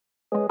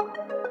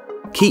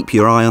Keep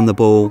your eye on the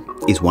ball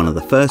is one of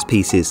the first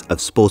pieces of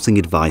sporting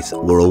advice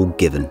we're all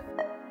given,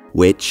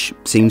 which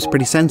seems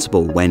pretty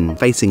sensible when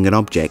facing an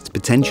object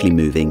potentially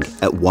moving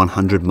at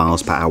 100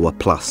 miles per hour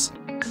plus.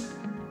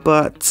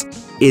 But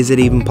is it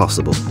even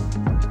possible?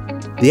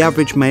 The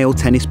average male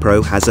tennis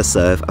pro has a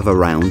serve of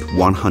around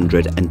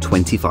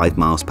 125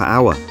 miles per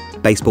hour.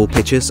 Baseball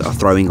pitchers are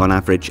throwing on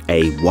average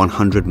a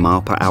 100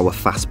 mile per hour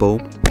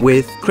fastball,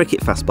 with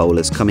cricket fast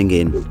bowlers coming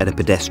in at a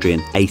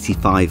pedestrian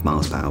 85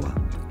 miles per hour.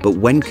 But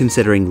when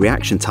considering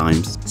reaction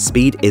times,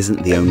 speed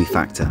isn't the only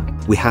factor.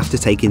 We have to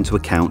take into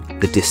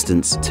account the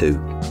distance too.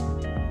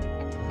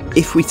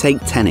 If we take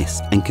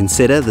tennis and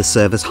consider the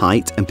server's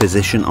height and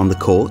position on the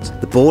court,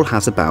 the ball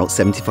has about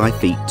 75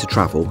 feet to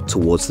travel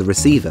towards the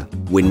receiver.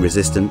 Wind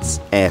resistance,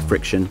 air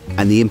friction,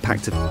 and the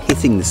impact of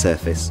hitting the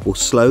surface will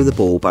slow the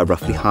ball by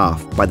roughly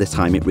half by the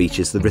time it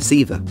reaches the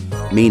receiver,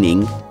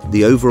 meaning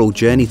the overall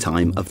journey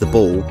time of the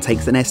ball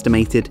takes an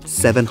estimated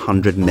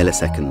 700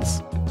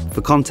 milliseconds.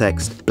 For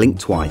context, blink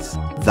twice.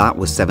 That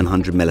was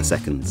 700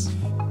 milliseconds.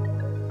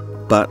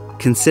 But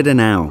consider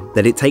now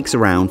that it takes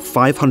around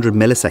 500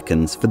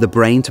 milliseconds for the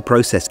brain to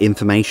process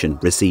information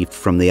received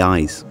from the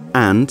eyes,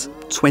 and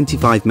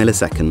 25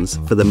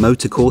 milliseconds for the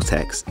motor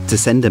cortex to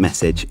send a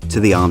message to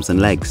the arms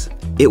and legs.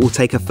 It will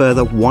take a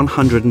further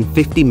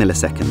 150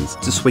 milliseconds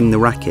to swing the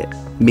racket,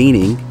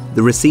 meaning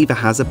the receiver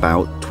has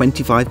about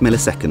 25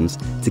 milliseconds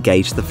to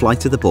gauge the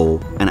flight of the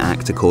ball and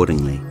act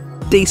accordingly.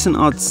 Decent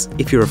odds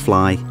if you're a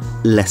fly,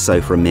 less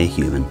so for a mere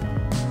human.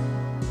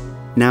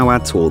 Now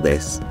add to all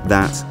this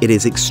that it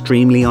is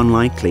extremely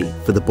unlikely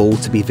for the ball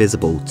to be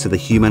visible to the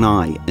human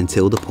eye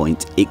until the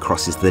point it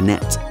crosses the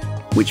net,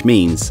 which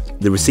means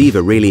the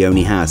receiver really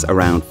only has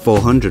around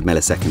 400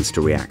 milliseconds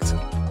to react.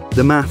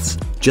 The maths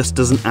just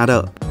doesn't add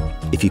up.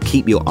 If you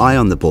keep your eye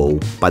on the ball,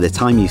 by the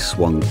time you've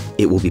swung,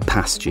 it will be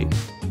past you.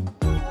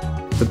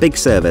 For big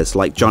servers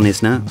like John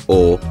Isner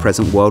or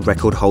present world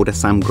record holder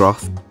Sam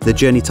Groth, the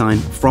journey time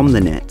from the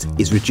net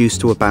is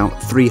reduced to about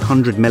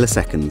 300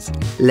 milliseconds,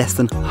 less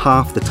than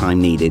half the time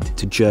needed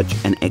to judge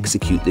and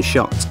execute the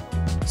shot.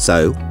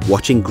 So,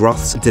 watching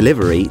Groth's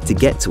delivery to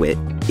get to it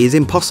is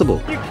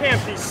impossible. You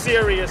can't be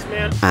serious,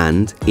 man.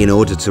 And in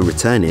order to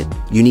return it,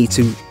 you need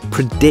to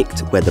predict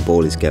where the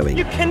ball is going.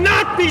 You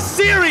cannot be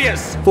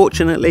serious!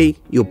 Fortunately,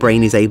 your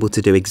brain is able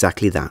to do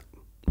exactly that,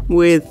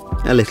 with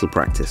a little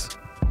practice.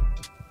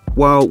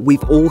 While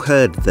we've all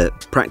heard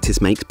that practice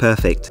makes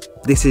perfect,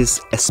 this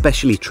is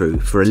especially true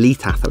for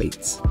elite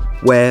athletes,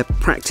 where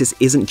practice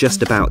isn't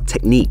just about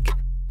technique,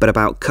 but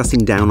about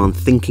cutting down on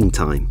thinking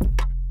time.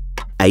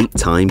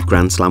 8-time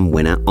Grand Slam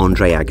winner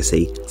Andre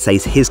Agassi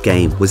says his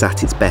game was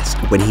at its best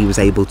when he was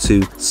able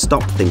to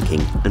stop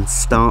thinking and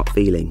start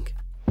feeling.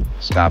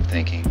 Stop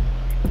thinking.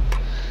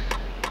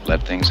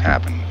 Let things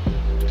happen.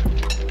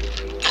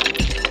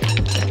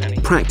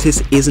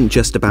 Practice isn't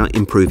just about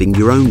improving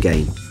your own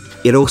game.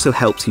 It also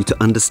helps you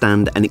to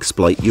understand and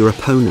exploit your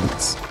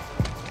opponents.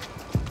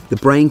 The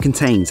brain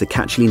contains a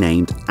catchily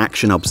named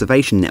action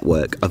observation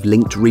network of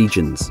linked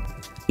regions,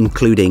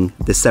 including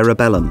the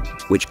cerebellum,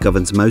 which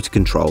governs motor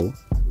control,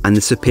 and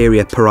the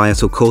superior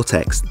parietal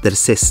cortex that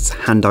assists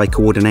hand-eye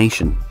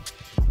coordination.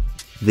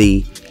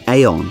 The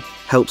aeon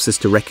helps us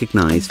to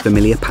recognise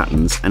familiar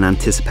patterns and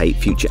anticipate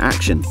future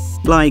action,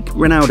 like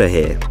Ronaldo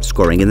here,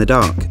 scoring in the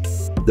dark.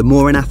 The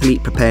more an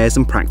athlete prepares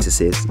and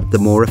practices, the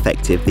more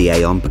effective the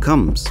aeon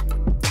becomes.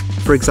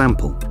 For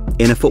example,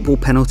 in a football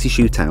penalty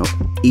shootout,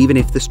 even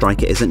if the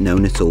striker isn't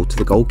known at all to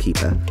the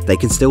goalkeeper, they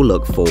can still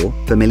look for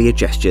familiar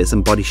gestures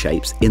and body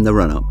shapes in the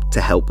run-up to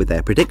help with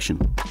their prediction.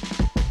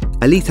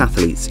 Elite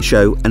athletes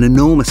show an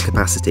enormous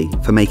capacity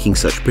for making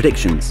such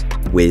predictions,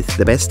 with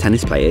the best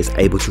tennis players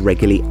able to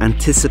regularly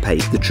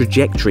anticipate the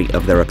trajectory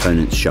of their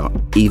opponent's shot,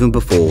 even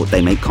before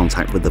they make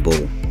contact with the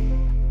ball.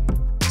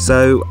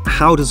 So,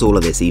 how does all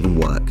of this even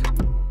work?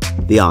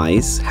 The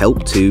eyes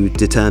help to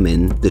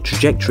determine the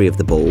trajectory of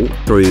the ball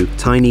through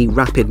tiny,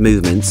 rapid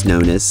movements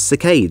known as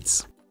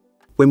saccades.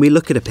 When we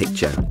look at a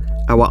picture,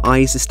 our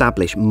eyes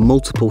establish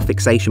multiple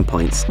fixation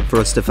points for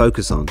us to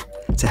focus on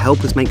to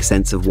help us make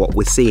sense of what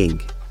we're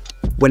seeing.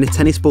 When a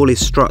tennis ball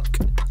is struck,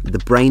 the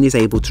brain is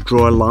able to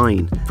draw a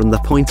line from the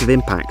point of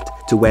impact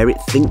to where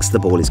it thinks the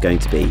ball is going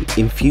to be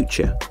in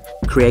future,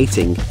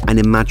 creating an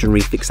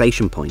imaginary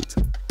fixation point.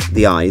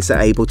 The eyes are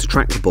able to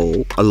track the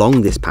ball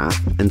along this path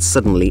and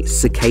suddenly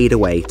saccade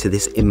away to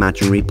this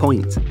imaginary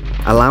point,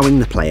 allowing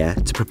the player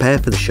to prepare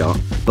for the shot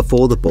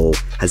before the ball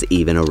has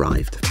even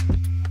arrived.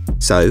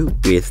 So,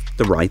 with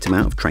the right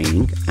amount of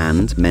training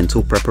and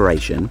mental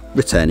preparation,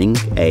 returning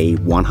a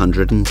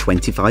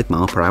 125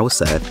 mile per hour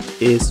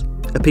serve is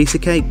a piece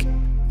of cake,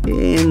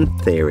 in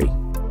theory.